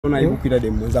Unaibu kila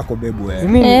demu zako bebu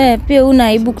wewe. Pia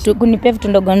unaibu kunipea vitu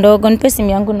ndogo ndogo, nipe simu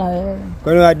yangu na wewe.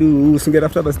 Kwa nini hadi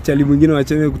usingetafuta basi chali mwingine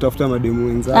wacheme kutafuta mademu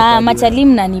wenzako? Machali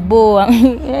mnaniboa.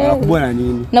 Anakuboa na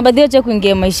nini? Na baadhi acha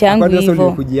kuingia maisha yangu hivyo. Kwa nini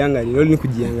sio kujiangalia? Leo ni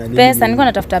kujiangalia. Pesa, niko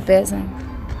natafuta pesa.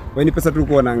 Wewe ni pesa tu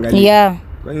uko unaangalia. Yeah.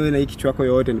 Kwa hiyo na hiki kichwa chako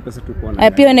yote ni pesa tu uko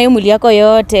unaangalia. Pia na hiyo mwili yako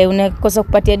yote unakosa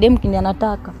kupatia demu kile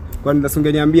anataka. Kwa nini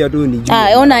usingeniambia tu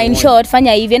nijue? Ona in short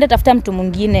fanya hivi, enda tafuta mtu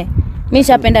mwingine. Mimi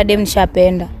nishapenda demu,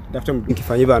 nishapenda. Tafuta mtu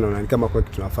nikifanya hivyo anaona kama kwa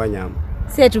kitu tunafanya hapa.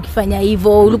 Sasa tukifanya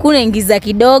hivyo, ulikuwa unaingiza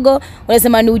kidogo,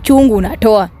 unasema ni uchungu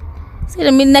unatoa.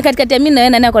 Sasa mimi na katikati mimi na wewe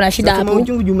nani ako na shida hapo? Kama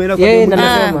uchungu jumeenda kwa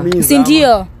demu. Si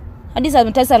ndio? Hadi sasa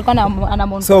mtasa alikuwa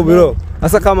anamwona. So bro,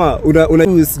 sasa kama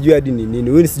una sijui hadi ni nini?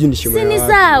 Wewe sijui ni shimo yako. Si ni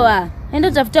sawa.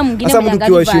 Enda tafuta mwingine mwangalie. Sasa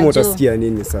mtu kiwa shimo utasikia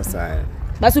nini sasa?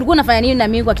 Basi ulikuwa unafanya nini na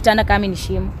mimi kwa kitanda kama ni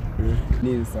shimo?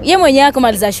 Nini sasa? Yeye mwenyewe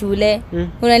akamaliza shule.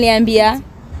 Unaniambia?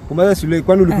 Kumaliza shule,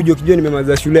 kwani ulikuja ukijua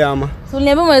nimemaliza shule ama? So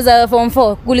niambia maliza form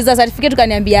 4, kuuliza certificate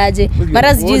ukaniambiaje?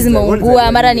 Mara sijui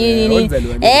zimeungua, mara nini.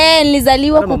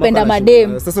 Nilizaliwa kupenda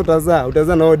madem. Sasa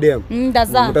utazaa na odem.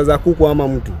 Utazaa kuku ama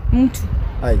mtu? Mtu.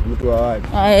 Mtu wa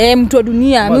wapi? Mtu wa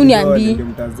dunia, mimi uniambii.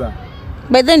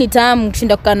 By then tamu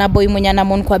kushinda kukaa na boy mwenye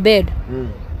anamon kwa bed.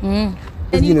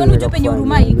 Ni kwani ujope penye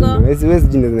huruma iko? Wewe jina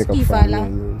zinakafanya.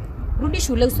 Rudi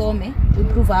shule usome,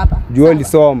 improve hapa. Jua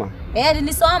lisoma.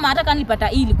 Nilisoma hata kama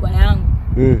nilipata ili kwa yangu.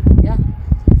 Yeah.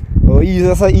 Hii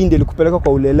sasa hii ndio ilikupeleka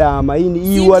kwa ulele ama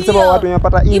hii walisema watu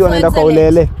wanapata ili wanaenda kwa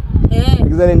ulele.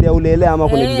 Nikizale ndio ulele ama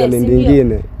kuna kizale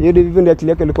nyingine. Hiyo ndivyo ndio akili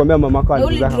yake ilikwambia mamako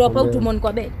alizaa. Uli drop out umon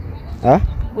kwa bed.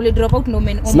 Uli drop out no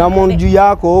men. Sina mon juu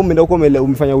yako umeenda huko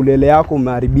umefanya ulele yako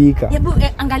umeharibika. Hebu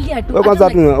angalia tu. Wewe kwanza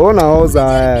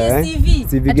unaoza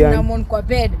CV gani? Tuna mon kwa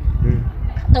bed.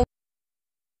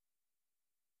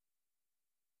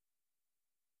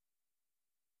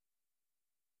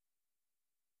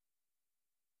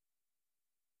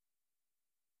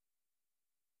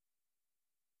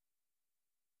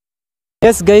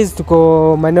 Yes guys,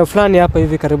 tuko maeneo fulani hapa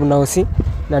hivi karibu na Osi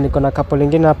na niko na couple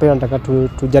lingine hapa hiyo nataka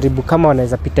tujaribu kama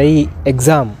wanaweza pita hii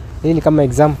exam. Hii ni kama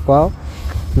exam kwao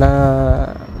na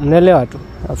mnaelewa tu.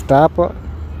 After hapo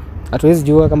hatuwezi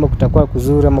jua kama kutakuwa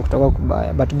kuzuri ama kutakuwa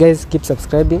kubaya. But guys, keep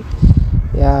subscribing.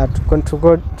 Yeah,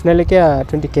 tunaelekea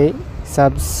 20k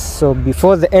subs, so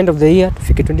before the end of the year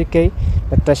tufike 20k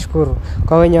na tutashukuru.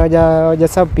 Kwa wenye hawaja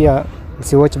sub pia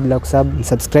msiwatch bila kusub,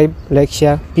 subscribe, like,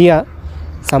 share. Pia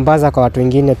sambaza kwa watu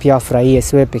wengine pia wafurahie,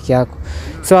 siwe peke yako.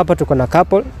 So hapa tuko na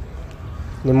couple.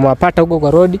 Nimewapata huko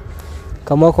kwa road.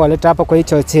 Kama wako waleta hapa kwa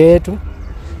hicho chetu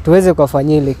tuweze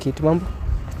kuwafanyia ile kitu. Mambo?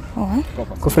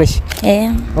 Ko fresh.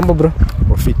 Mambo bro?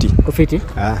 Ko fiti.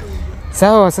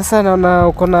 Sawa, sasa naona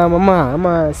uko na mama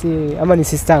ama ni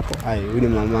sister yako? Huyu ni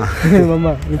mama.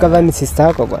 Mama. Nikadhani ni sister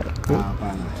yako bwana.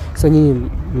 Hapana. So nyinyi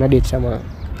mna date ama?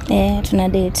 Tuna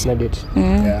date. Tuna date.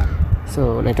 Yeah.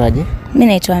 So unaitwaje? Mimi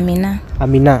naitwa Amina.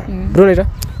 Amina. Bro unaitwa?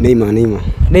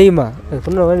 Neymar.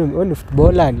 Kuna wewe ni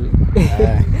footballer ni?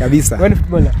 Kabisa. Wewe ni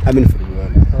footballer? Mimi ni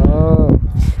footballer.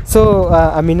 So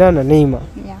Amina na Neymar.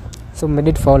 Yeah. So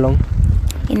mmedate for how long?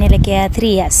 Inaelekea 3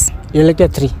 years. Inaelekea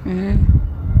 3.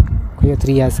 Kwa hiyo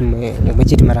 3 years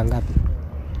mmecheat mara ngapi?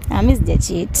 Mimi sija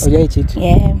cheat. Hujai cheat?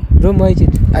 Yeah. Bro mwa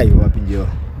cheat? Wapi jo?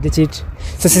 The cheat.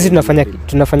 So sisi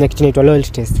tunafanya kitu inaitwa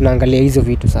loyalty test. Tunaangalia hizo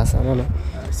vitu sasa, unaona?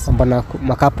 Kwamba na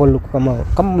makapol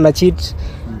kama una cheat,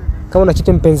 kama una cheat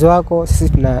mpenzi wako,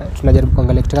 sisi tunajaribu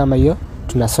kuangalia kitu kama hiyo,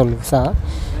 tuna solve sawa.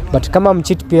 But kama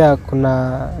mcheat pia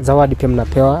kuna zawadi pia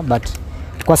mnapewa, but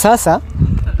kwa sasa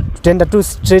tutaenda tu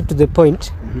straight to the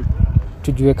point.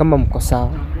 Tujue kama mko sawa.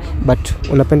 But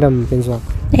unapenda mpenzi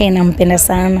wako? Nampenda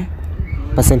sana.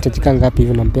 Percentage ngapi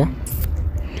hivi unampea?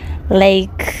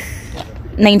 Like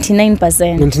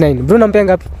 99%. 99. Bro unampea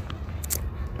ngapi?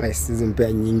 Sizi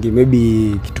mpea nyingi, maybe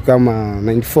kitu kama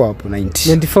 94 hapo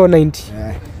 90. 90.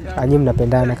 Nyinyi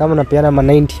mnapendana. Kama unapeana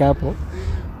 90 hapo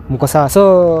mko sawa.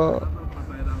 So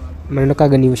maneno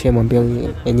gani ushamwambia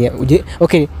yenyewe?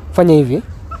 Okay, fanya hivi.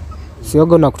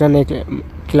 Sioga unakutana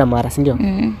kila mara, si ndio?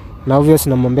 Na obvious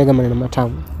unamwambia maneno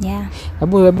matamu. Yeah.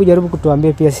 Hebu jaribu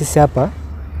kutuambia pia sisi hapa.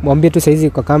 Mwambie tu saizi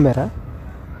kwa kamera.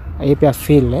 Yeye pia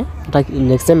feel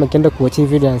next time akienda kuwatch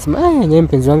video anasema yeye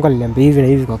mpenzi wangu aliniambia hivi na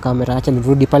hivi kwa kamera, acha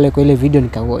nirudi pale kwa ile video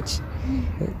nikawatch.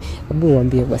 Hebu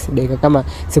mwambie basi dakika kama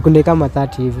sekunde kama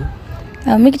 30 hivi.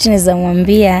 Mimi kitu naweza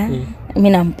mwambia, mimi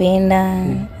nampenda,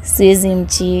 siwezi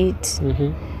mcheat.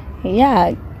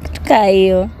 Yeah, tukaa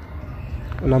hiyo.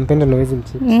 Unampenda na huwezi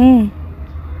mcheat.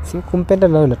 Si kumpenda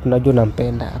na tunajua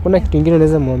unampenda. Hakuna kitu kingine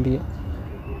unaweza mwambia.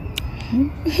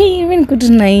 Mimi niko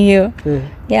tu na hiyo.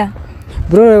 Yeah.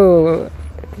 Bro,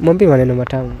 mwambie maneno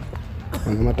matamu.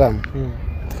 Maneno matamu?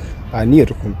 Niyo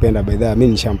tu kumpenda by the way,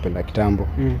 mimi nishampenda kitambo.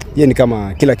 Yeye ni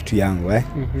kama kila kitu yangu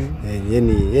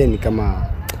yeye ni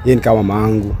kama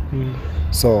mamangu.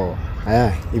 So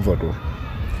hivyo tu.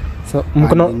 So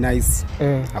mkono nice.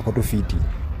 Ako tu fiti.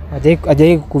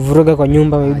 Hajai kuvuruga kwa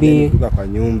nyumba maybe. Kuvuruga kwa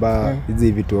nyumba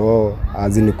hizi vitu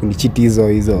azini kunichiti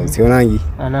hizo sionangi.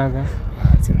 Anaga.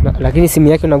 Lakini simu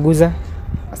yake unaguza?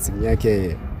 Simu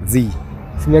yake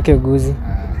simu yake uguzi.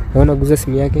 Unaona guza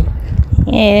simu yake?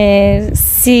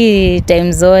 Si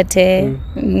time zote.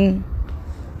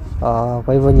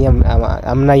 Kwa hivyo ni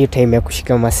amna hiyo time ya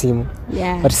kushika masimu.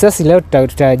 But sasa leo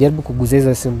tutajaribu kuguza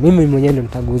hizo simu. Mimi mwenyewe ndo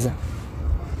nitaguza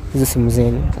hizo simu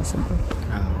zenu sasa.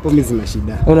 Mimi sina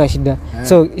shida. Una shida.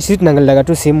 So sisi tunaangalia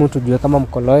tu simu tujue kama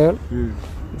mko loyal.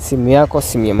 Simu yako,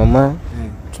 simu ya mama.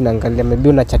 Tunaangalia maybe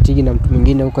una chatigi na mtu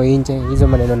mwingine huko nje. Hizo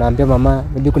maneno naambia mama.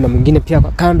 Maybe kuna mwingine pia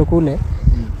kwa kando kule.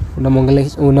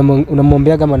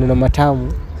 Unamwombeaga maneno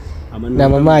matamu. Na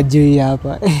mama ajui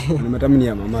hapa. Maneno matamu ni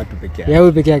ya mama tu pekee yake.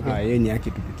 Yeye pekee yake. Yeye ni yake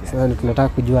tu pekee yake. Sasa tunataka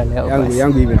kujua leo basi.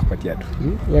 Yangu hivi nakupatia tu.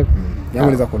 Yangu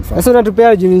naweza confirm. Sasa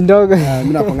unatupea juni ndogo.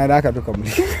 Mimi napanga haraka tu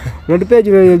kamulika. Unatupea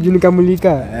juni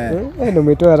kamulika. Ndio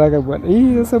umetoa haraka bwana.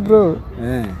 Hii sasa bro.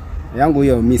 Yangu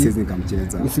hiyo misses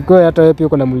nikamcheza. Usikoe hata wewe pia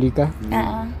uko na mulika.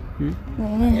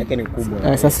 Yake ni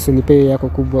kubwa. Sasa usinipe yako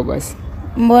kubwa basi.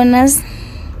 Mbona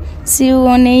si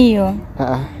uone hiyo?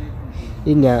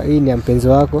 Hii ni mpenzi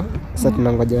wako. Sasa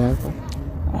tunangoja yako.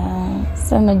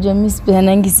 Sasa unajua mimi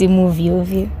sipeanangi simu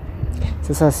ovyo.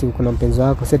 Sasa si kuna mpenzi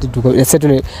wako.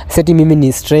 Seti mimi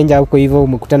ni stranger huko hivyo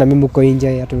umekutana mimi huko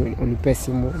nje hata unipe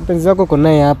simu. Mpenzi wako uko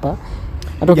naye hapa.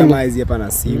 Hata kama hizi hapa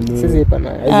na simu. Sisi hapa na.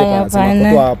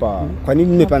 Hapa. Kwa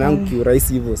nini nimepana yangu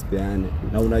kiurahisi hivyo usipeane?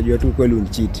 Na unajua tu kweli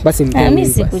unicheat. Basi mpe. Mimi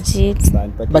sikucheat.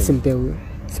 Basi mpe huyo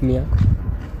simu yako.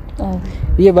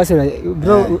 Hiyo basi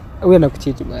bro wewe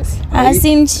anakucheat basi.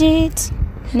 Simcheat.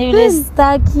 Ni vile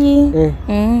sitaki.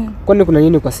 Kwani kuna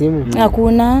nini kwa simu?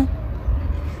 Hakuna.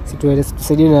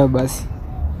 Tusaidie na basi.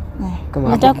 Kama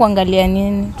nataka kuangalia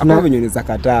nini? Hapo venye unaweza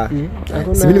kataa.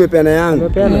 Si mimi nimepeana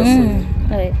yangu.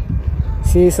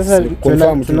 Si sasa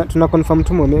tuna confirm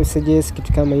tu messages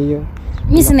kitu kama hiyo.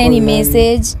 Mimi sina any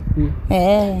message.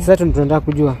 Sasa tunataka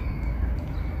kujua.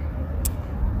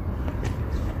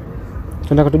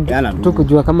 Tunataka tu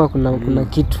kujua kama kuna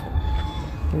kitu.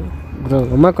 Bro,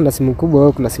 mama kuna simu kubwa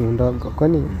au kuna simu ndogo?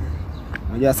 Kwani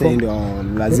unajua sasa ndio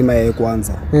lazima yeye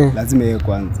kwanza. Lazima yeye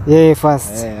kwanza. Yeye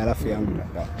first. Alafu yangu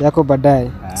baadaye. Yako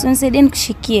baadaye. So nisaidie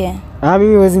nikushikie.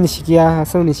 Mimi huwezi nishikia,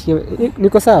 sasa unishikie.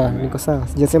 Niko sawa.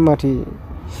 Sijasema ati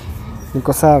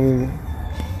niko sawa mimi.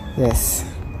 Yes.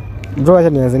 Bro, acha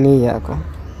nianze hii yako.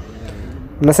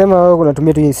 Unasema wewe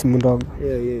unatumia tu simu ndogo.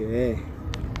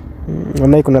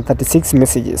 Unaona kuna 36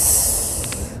 messages.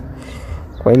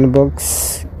 Kwa inbox,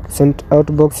 sent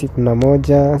outbox kuna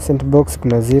 1, sent box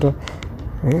kuna 0.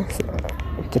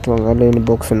 Tuangalie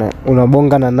inbox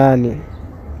unabonga na nani?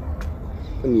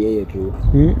 Ni yeye tu.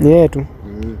 Ni yeye tu.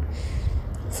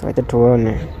 Sasa acha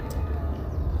tuone.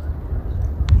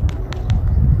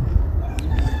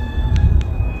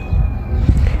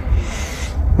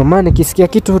 Mama nikisikia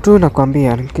kitu tu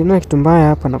nakwambia, nikiona kitu mbaya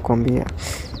hapa nakwambia.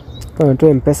 Kama tu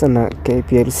M-Pesa na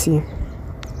KPLC.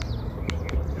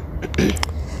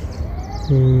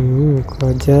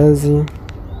 Kwa jazi.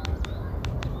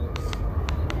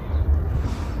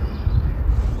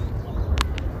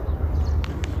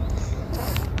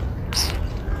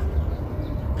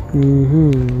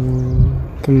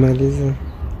 Tumaliza.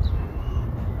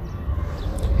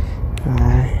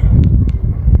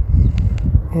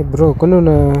 Bro, kwani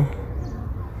una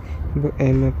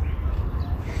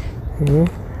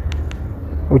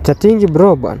uchatingi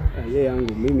bro bwana? Yeye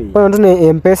yangu mimi. Kwa ndo ni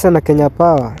M-Pesa na Kenya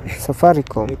Power,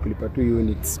 Safaricom. Kulipa tu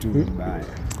units tu baya.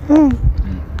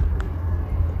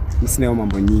 Sina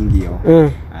mambo nyingi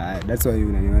hiyo. That's why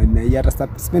unaniona hata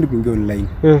spend kuingia online.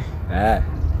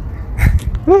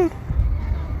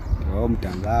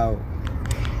 Mtandao.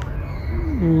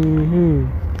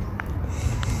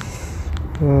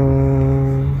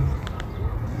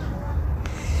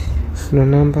 Na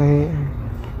namba hii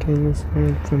Kenya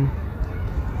Safaricom.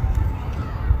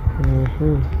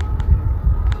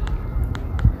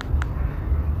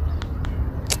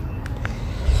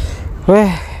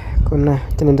 Kuna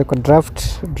tunaenda kwa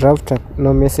draft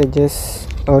no messages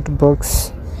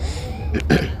outbox.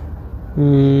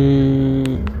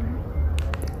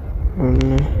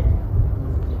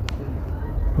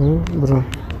 Bro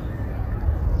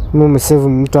mume save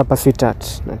mtu hapa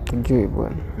sweetheart na tujui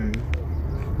bwana.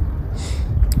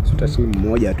 Sweetheart ni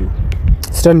mmoja tu.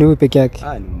 Sweetheart ni huyu peke yake.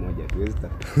 Ni mmoja tu,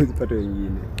 usipate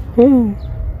wengine.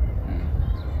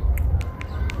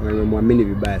 Wewe muamini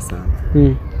vibaya sana.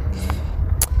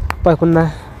 Hapa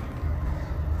kuna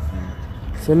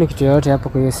sioni kitu yoyote hapa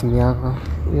kwa hiyo simu yako.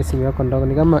 Hiyo simu yako ndogo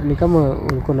ni kama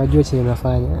ulikuwa unajua chenye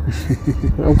unafanya.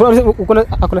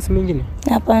 Hakuna simu nyingine?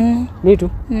 Hapana. Ni tu?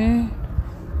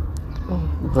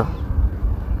 Bro.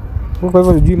 Kwa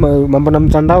hivyo sijui mambo na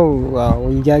mtandao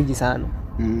uingiaji sana.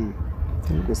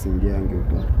 Kwa simu yangu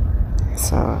tu.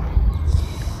 Sawa.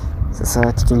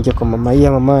 Sasa tukiingia kwa mama hii,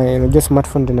 mama unajua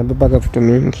smartphone ndio inabeba vitu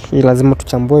mingi. Hii lazima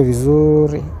tuchambue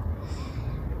vizuri.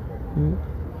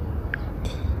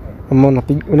 Mama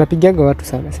unapigaga watu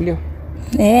sana, si ndio?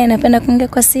 Napenda kuongea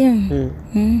kwa simu.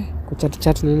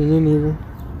 Kuchat nini hivi?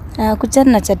 Kuchat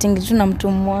na chatting tu na mtu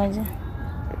mmoja.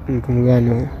 Mtu mgani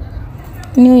huyo?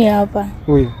 Ni huyu hapa.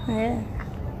 Huyu?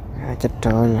 Acha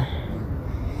tutaona.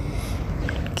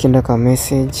 Kienda kwa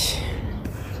message.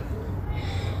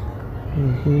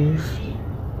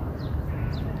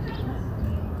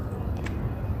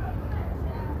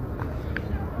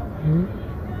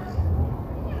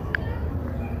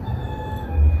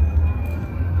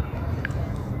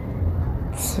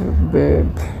 So babe.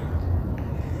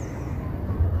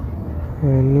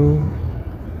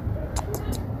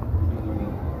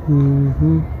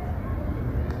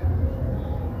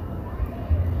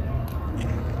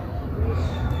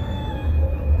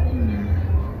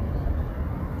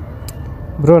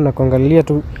 Bro, nakuangalia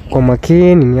tu kwa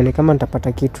makini nione kama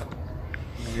nitapata kitu.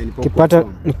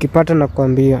 Nikipata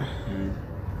nakwambia.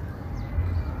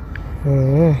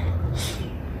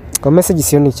 Kwa message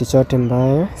sioni chochote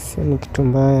mbaya, sioni kitu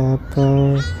mbaya hapa.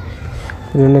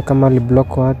 Nione kama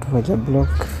aliblock watu, haja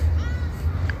block.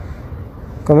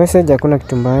 Kwa message hakuna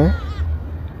kitu mbaya.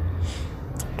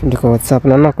 Tundi kwa WhatsApp,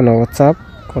 naona kuna WhatsApp,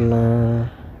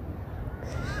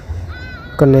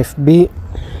 kuna FB.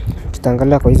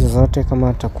 Tutaangalia kwa hizo zote kama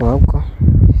atakuwa huko.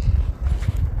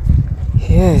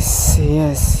 Yes.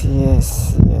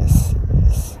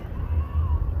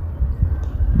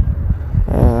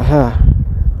 Aha.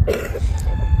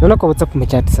 Naona kwa WhatsApp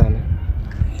umechat sana.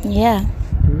 Yeah.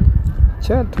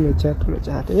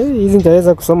 Tumechat. Hizi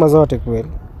nitaweza kusoma zote kweli.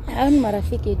 Hao ni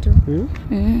marafiki tu.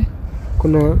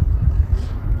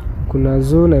 Kuna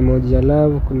Zoo na emoji ya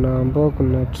love, kuna Mbor,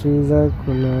 kuna Triza,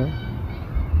 kuna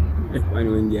Kwani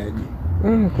wengi aje?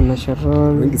 Kuna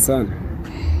Sharon. Wengi sana.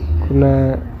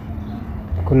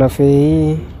 Kuna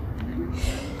Fei.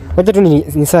 Wacha tu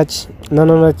ni search.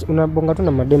 Na unabonga tu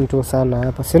na madem tu sana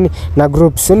hapa. Sioni na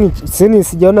group, sioni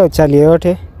sijaona chali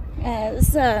yote.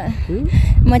 Sasa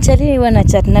machali wana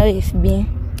chat na FB.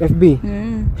 FB?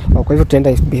 Kwa hivyo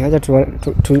tuenda FB. Wacha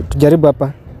tujaribu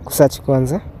hapa kusearch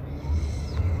kwanza.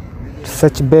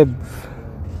 Search babe.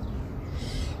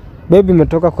 Babe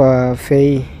imetoka kwa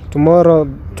Fei. Tomorrow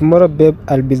babe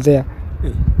I'll be there.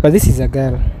 But this is a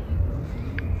girl.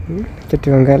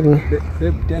 Tuangalie.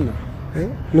 Babe tena.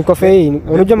 Niko Fei.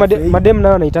 Unajua madem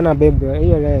nao wanaitana babe.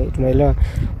 Hiyo tunaelewa.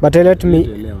 But let me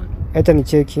acha ni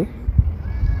cheki.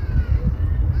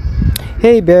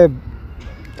 Hey babe.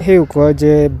 Hey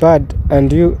ukoje? Bad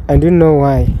and you know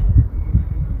why?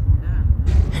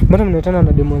 Mbona mnaitana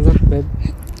na demu wangu babe?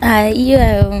 Hiyo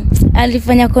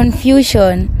alifanya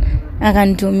confusion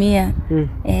akanitumia.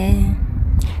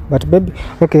 But baby,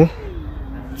 okay.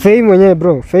 Fei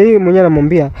mwenyewe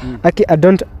anamwambia aki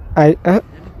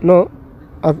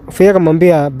Fei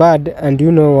akamwambia bad and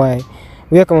you know why.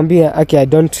 Wewe akamwambia aki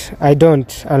I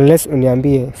don't unless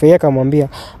uniambie. Fei akamwambia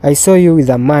I saw you with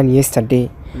a man yesterday.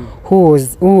 Who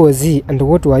was he and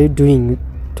what were you doing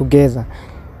together?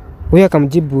 Wewe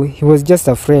akamjibu he was just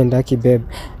a friend aki babe.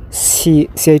 See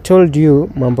I told you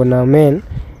mambo na men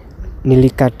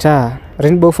nilikataa.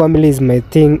 Rainbow family is my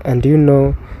thing and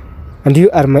you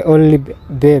are my only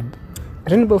babe.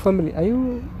 Rainbow family, are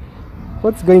you,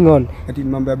 what's going on? Ati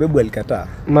mambo ya babe alikataa.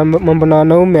 Mambo na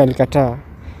wanaume alikataa.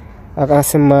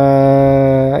 Akasema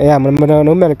mambo na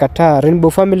wanaume alikataa.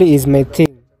 Rainbow family is my thing.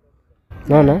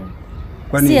 Naona?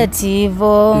 Si ati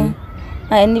hivyo.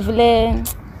 Ni vile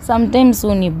sometimes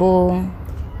unibo.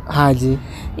 Haji.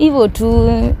 Hivyo tu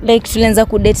like tulianza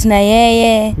kudate na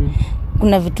yeye.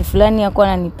 Kuna vitu fulani yako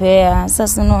ananipea.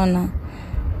 Sasa unaona.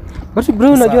 But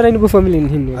bro, unajua Rainbow family ni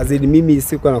nini? Azidi mimi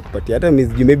sikuwa nakupatia. Hata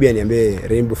mimi maybe aniambie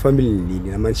Rainbow family ni nini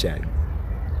na maanisha.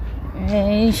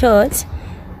 In short,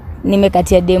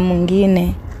 nimekatia demu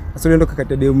mwingine. Sasa unaenda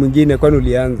kukatia demu mwingine kwani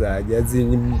ulianza aje?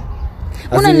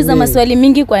 Unaniuliza maswali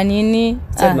mingi kwa nini?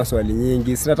 Sasa maswali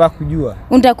nyingi. Sinataka kujua.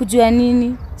 Unataka kujua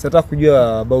nini? Sinataka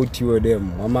kujua about your demu.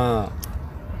 Mama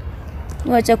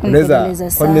wacha kunipeleza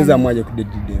sana. Kwa nini mwaje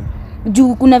kudate demu?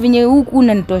 Juu kuna vinye huku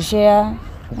unanitoshea.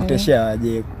 Kutosha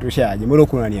aje? Mbona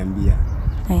uko unaniambia?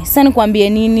 Sasa nikwambie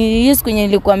nini? Yesu kwenye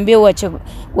nilikwambia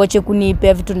uache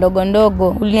kunipea vitu ndogo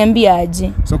ndogo. Uliniambia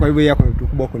aje? So kwa hivyo yako vitu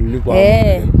kubwa kuniliko.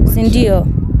 maisha. Si ndio?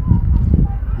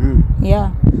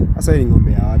 Yeah. Sasa ni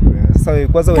ng'ombe ya wapi wewe? Sasa wewe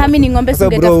kwanza kama ni ng'ombe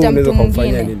singetafuta mtu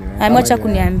mwingine. Ameacha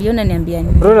kuniambia, unaniambia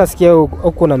nini? Bro, nasikia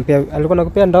huko unampea, alikuwa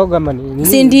anakupea ndogo ama nini?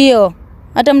 Si ndio?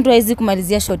 Hata mtu hawezi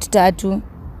kumalizia shot 3.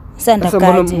 Sasa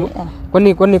ndakaje?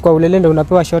 Kwani kwa ulele ndio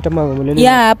unapewa shot ama ulele?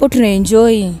 Yeah, hapo tuna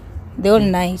enjoy the whole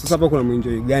night. Sasa hapo kuna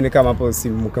enjoy gani kama hapo si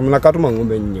mnakaa tu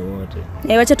ng'ombe nyinyi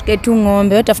wote? Wacha tukae tu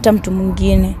ng'ombe, wewe tafuta mtu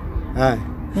mwingine. Yeah.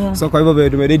 So kwa hivyo wewe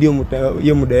tumededi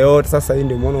hiyo muda yote, sasa hii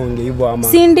ndio mbona unge hivyo ama?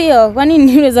 Si ndio? Kwani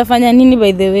unaweza fanya nini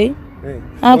by the way?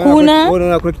 Hakuna.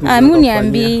 Mimi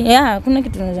niambii, hakuna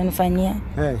kitu unaweza nifanyia.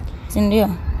 Si ndio?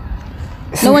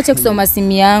 Na wacha kusoma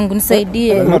simu yangu,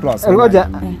 nisaidie. Ngoja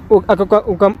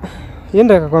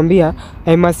yenda akakwambia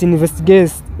I must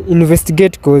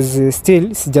investigate cause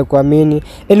still sijakuamini.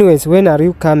 Anyways, when are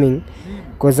you coming?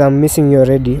 Cause I'm missing you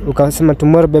already. Ukasema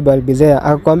tomorrow baby I'll be there.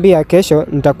 Akakwambia kesho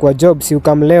nitakuwa job, si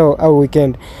ukam leo au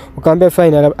weekend. Ukamwambia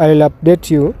fine, I'll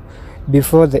update you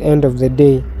before the end of the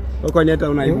day. Kwani hata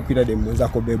unaibu kuita demu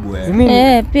zako bebu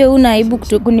wewe? Pia unaibu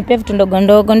kunipea vitu ndogo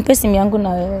ndogo, nipe simu yangu na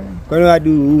wewe. Kwani hadi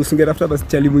usingetafuta basi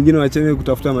chali mwingine waachane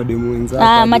kutafuta mademu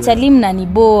wenzako? Machali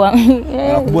mnaniboa.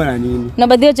 Anakuboa na nini? Na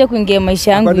baadhi acha kuingia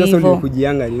maisha yangu hivyo. Kwani sasa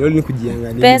kujiangalia, ni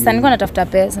kujiangalia. Pesa, niko natafuta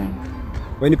pesa.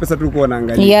 Wewe ni pesa tu uko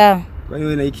unaangalia. Yeah. Kwani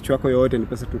wewe na hiki kichwa chako yote ni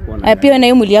pesa tu uko unaangalia. Pia na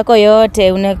hiyo mwili yako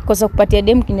yote unakosa kupatia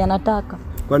demu kini anataka.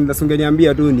 Kwani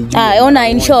nasungeniambia tu ni juu. Ona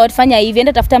in short fanya hivi,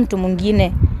 enda tafuta mtu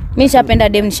mwingine. Mimi nishapenda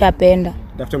demu, nishapenda.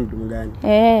 Tafuta mtu mgani?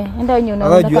 Enda wenyewe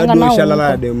unaona kanga nao.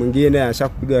 Ushalala demu mwingine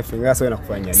ashakupiga fingasa wewe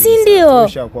nakufanyia nini? Si ndio?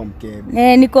 Ushakuwa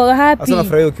mkebe. Niko happy. Sasa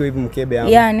nafurahia ukiwa hivi mkebe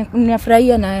yangu. Yeah,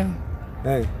 ninafurahia nayo.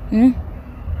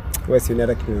 Wewe si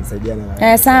unataka kitu nisaidiana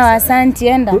na. Sawa, asante,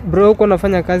 enda. Bro, huko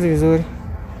unafanya kazi vizuri.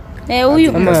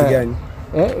 Huyu kazi gani?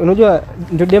 Unajua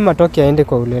ndio demu atoke aende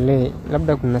kwa ulele.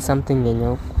 Labda kuna something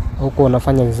yenye huko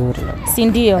unafanya vizuri. Si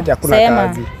ndio?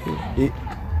 Sema.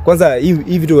 Kwanza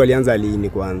hivi vitu walianza lini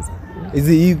kwanza?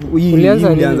 Hizi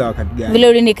ulianza wakati gani? Vile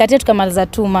ulinikatia tukamaliza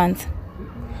 2 months.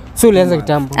 So ulianza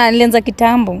kitambo? Nilianza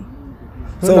kitambo.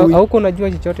 So huko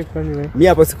unajua chochote fulani wewe? Mimi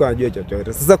hapo siko najua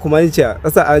chochote. Sasa kumaanisha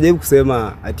sasa anajaribu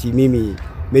kusema ati mimi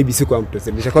maybe siko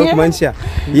amtosebisha. Kwa kumaanisha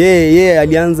yeye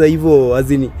alianza hivyo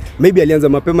azini. Maybe alianza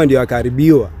mapema ndio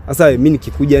akaharibiwa. Sasa mimi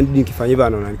nikikuja ndini nikifanya hivyo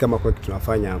anaona kama kwa kitu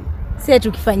tunafanya hapo. Sasa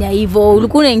tukifanya hivyo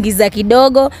ulikuwa unaingiza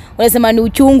kidogo, unasema ni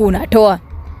uchungu unatoa.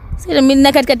 Sasa mimi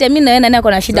na katikati mimi na yeye nani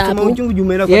ako na shida hapo? Uchungu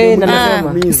jumeenda kwa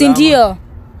demu. Si ndio?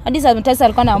 Hadi sasa mtasa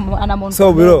alikuwa anamwona.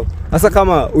 So bro, sasa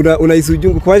kama unahisi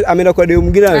uchungu kwa ameenda kwa demu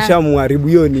mwingine ameshamharibu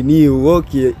hiyo nini?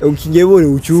 Okay, ukingebo ni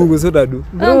uchungu sio tadu.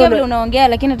 Ongea vile unaongea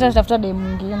lakini tafuta demu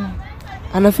mwingine.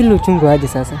 Ana feel uchungu aje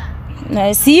sasa?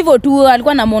 Na si hivyo tu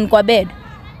alikuwa anamwona kwa bed.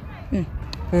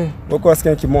 Wako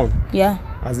wasikia kimon? Yeah.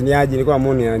 Aziniaje nilikuwa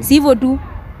muone yani. Si hivyo tu.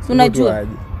 Si unajua. Kwani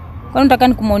unataka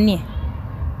nikumonie?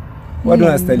 Wadu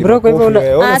na style. Bro, kwa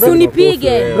hivyo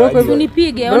unipige. Bro, kwa hivyo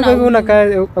unipige. Bro, kwa hivyo una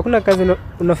kazi, hakuna kazi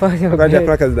unafanya. Wakati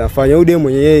hakuna kazi unafanya. Huyu demu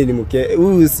mwenyewe ni mke.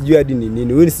 Huyu sijui hadi ni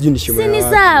nini. Huyu sijui ni shimo. Si ni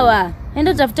sawa.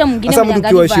 Enda tafuta mwingine mwenye angalia.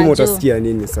 Sasa mtu kiwa shimo utasikia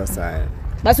nini sasa?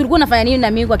 Basi ulikuwa unafanya nini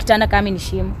na mimi kwa kitanda kama ni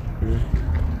shimo?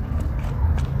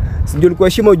 Sijui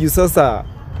ulikuwa shimo juu sasa.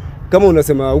 Kama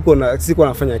unasema huko na siko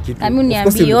nafanya kitu. Mimi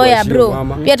niambie oya bro.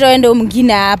 Pia tuende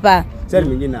mwingine hapa. Sasa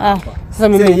mwingine hapa. Sasa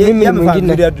mimi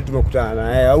mwingine ndio tumekutana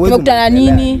naye. Tumekutana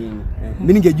nini?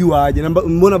 Mimi ningejua aje.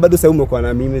 Mbona bado sasa umekuwa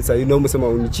na mimi sasa ndio umesema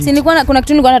unichiti. Si nilikuwa kuna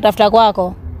kitu nilikuwa natafuta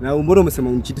kwako. Na mbona umesema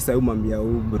unichiti sasa umwambia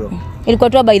huyu bro? Ilikuwa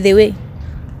tu by the way.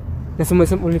 Nasema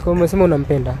ulikuwa umesema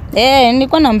unampenda.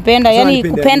 Nilikuwa nampenda, yani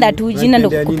kupenda tu, jina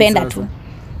ndio kupenda tu.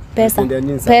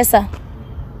 Pesa.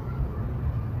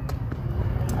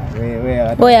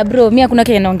 Oya bro, mimi hakuna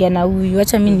kile naongea na huyu.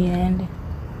 Acha mimi niende.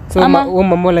 So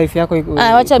mama life yako iko.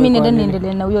 Acha mimi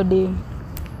niendelee na huyo demu.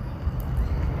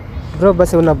 Bro,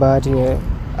 basi una bahati wewe.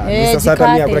 Sasa hata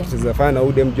mimi hakuna kitu zafanya na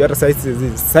huyo demu hata sasa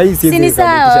si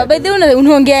sawa. By the way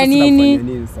unaongea nini?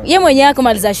 Yeye mwenyewe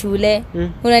akamaliza shule.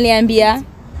 Unaniambia?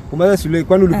 Kumaliza shule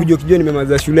kwani ulikuja ukijua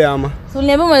nimemaliza shule ama? So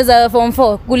uliniambia umaliza form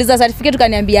 4, kuuliza certificate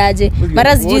ukaniambiaje?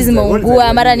 Mara sijui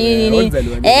zimeungua, mara nini.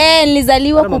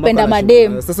 Nilizaliwa kupenda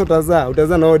mademu. Sasa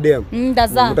utazaa na odem.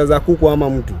 Utazaa kuku ama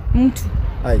mtu? Mtu.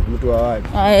 Mtu wa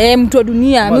wapi? Mtu wa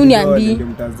dunia, mimi uniambii.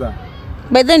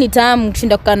 By the way ni tamu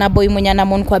kushinda kukaa na boy mwenye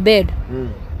anamwona kwa bed.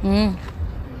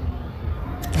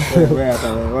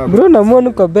 Bro,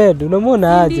 unamwona kwa bed,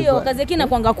 unamwona aje? Ndio, kazi yake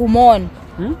inakuanga kumwona.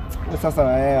 Sasa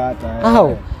wewe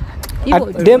hata.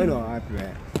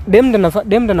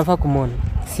 Dem ndo nafaa kumwona.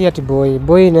 Si ati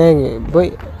boy naye boy.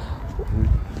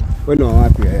 Wewe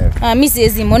wapi wewe? Mimi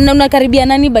siwezi muona. Unakaribia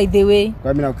nani by the way?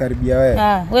 Kwa mimi nakaribia wewe.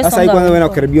 Sasa kwanza wewe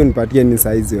nakaribia unipatie ni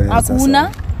size wewe sasa.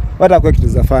 Hakuna. Hata kwa kitu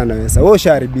zafanya wewe. Wewe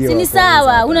ushaharibiwa. Si ni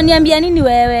sawa, unaniambia nini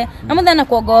wewe? Ama ndana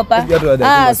kuogopa.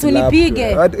 Si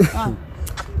unipige.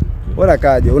 Bora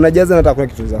kaje, unajaza hata kwa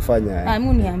kitu zafanya. Mimi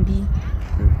uniambii.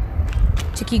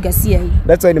 Chikiga sia hii.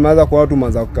 That's why nimeanza kwa watu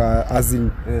manza kwa azin.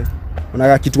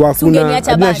 Unaka kitu hakuna.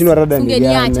 Nashindwa rada ni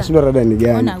gani? Nashindwa rada ni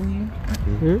gani? Ona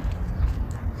huyu.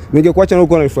 Ningekuacha na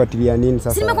uko unanifuatilia nini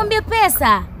sasa? Si nimekwambia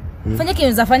pesa. Fanya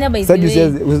kile unafanya by the way.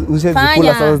 Sasa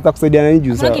usizikula sasa zitakusaidia nini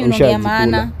juu sasa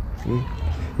ushazikula.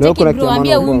 Na uko na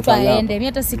kiambia huyu mtu aende. Mimi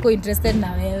hata siko interested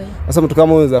na wewe. Sasa mtu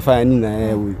kama unaweza fanya nini na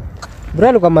yeye huyu?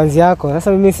 Bro kwa manzi yako.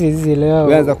 Sasa mimi siwezi leo.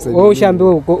 Wewe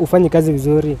ushaambiwa ufanye kazi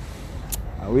vizuri.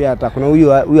 Huyu hata kuna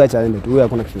huyu acha aende tu. Huyu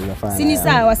hakuna kitu anafanya. Si ni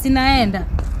sawa, sinaenda.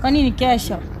 Kwa nini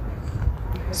kesho?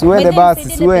 Siwende basi,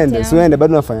 siwende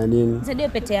bado unafanya nini? Nisaidie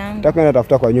pete yangu. Nataka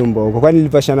tafuta kwa nyumba huko. Kwani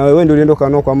nilipasha na wewe ndio ulienda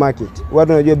kanao kwa market.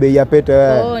 Watu wanajua bei ya pete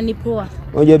wewe. Ni poa.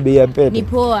 Unajua bei ya pete. Ni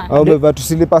poa. Au umevaa tu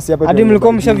slipers hapa. Hadi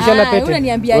mlikuwa mshavishana pete.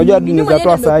 Unaniambia nini? Unajua unaweza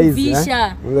toa saa hizi.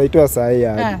 Unaweza toa saa hii.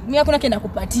 Mimi hakuna kenda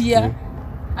kupatia.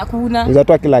 Hakuna. Unaweza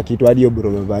toa kila kitu hadi hiyo bro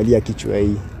umevalia kichwa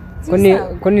hii.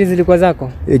 Kwani zilikuwa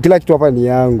zako? Kila kitu hapa ni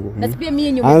yangu. Basi pia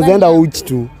mimi nyumbani. Anaenda uchi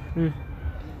tu.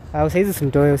 Au saizi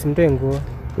usimtoe nguo.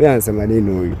 Wewe anasema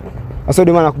nini huyu? Sasa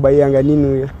ndio maana nakubaianga nini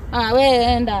huyo? Wewe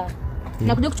enda.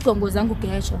 Nakuja kuchukua nguo zangu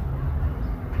kesho.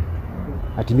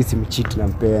 Ati mimi simcheat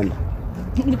nampenda.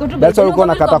 That's all uko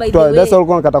nakata kutoa. That's all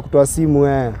uko nakata kutoa simu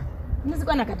wewe. Mimi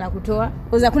siko nakata kutoa.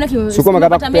 Kwanza hakuna kitu. Siko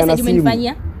nakata kutoa simu.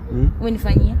 Umenifanyia?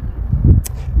 Umenifanyia?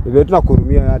 Wewe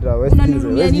tunakurumia hata wewe.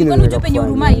 Unanirumia nini? Kwani unajua penye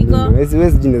huruma iko?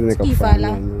 Wewe jini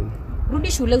nikakufanya.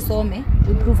 Rudi shule usome.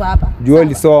 Improve hapa. Jua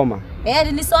ulisoma.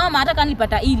 Nilisoma hata kama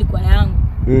nilipata ili kwa yangu.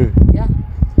 Yeah.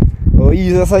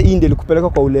 Hii sasa hii ndio ilikupeleka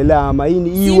kwa ulele ama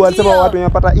hii walisema watu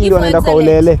wanapata ili wanaenda kwa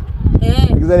ulele.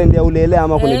 Kizale ndio ulele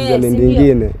ama kuna kizale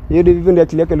nyingine. Hiyo ndivyo ndio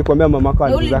akili yake ilikwambia mamako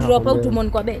alizaa. Uli drop out umon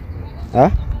kwa bed.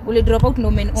 Uli drop out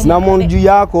no men. Sina mon juu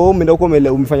yako umeenda huko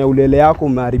umefanya ulele yako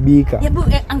umeharibika. Hebu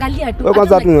angalia tu. Wewe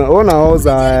kwanza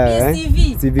unaoza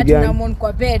CV gani? Tuna mon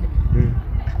kwa bed.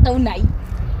 Hata unai.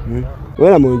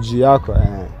 Wewe na mon juu yako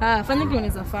fanya kile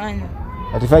unaweza fanya.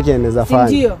 Atifanye kile unaweza fanya.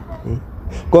 Ndio.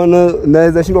 Kwa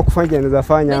naweza shindwa kufanya kile unaweza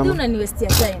fanya ama. Ndio unaniwestia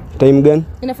time. Time gani?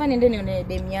 Inafanya niende nione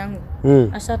dem yangu.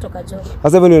 Ashatoka job.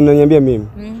 Sasa hivyo ndio unaniambia mimi.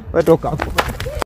 Wewe toka hapo.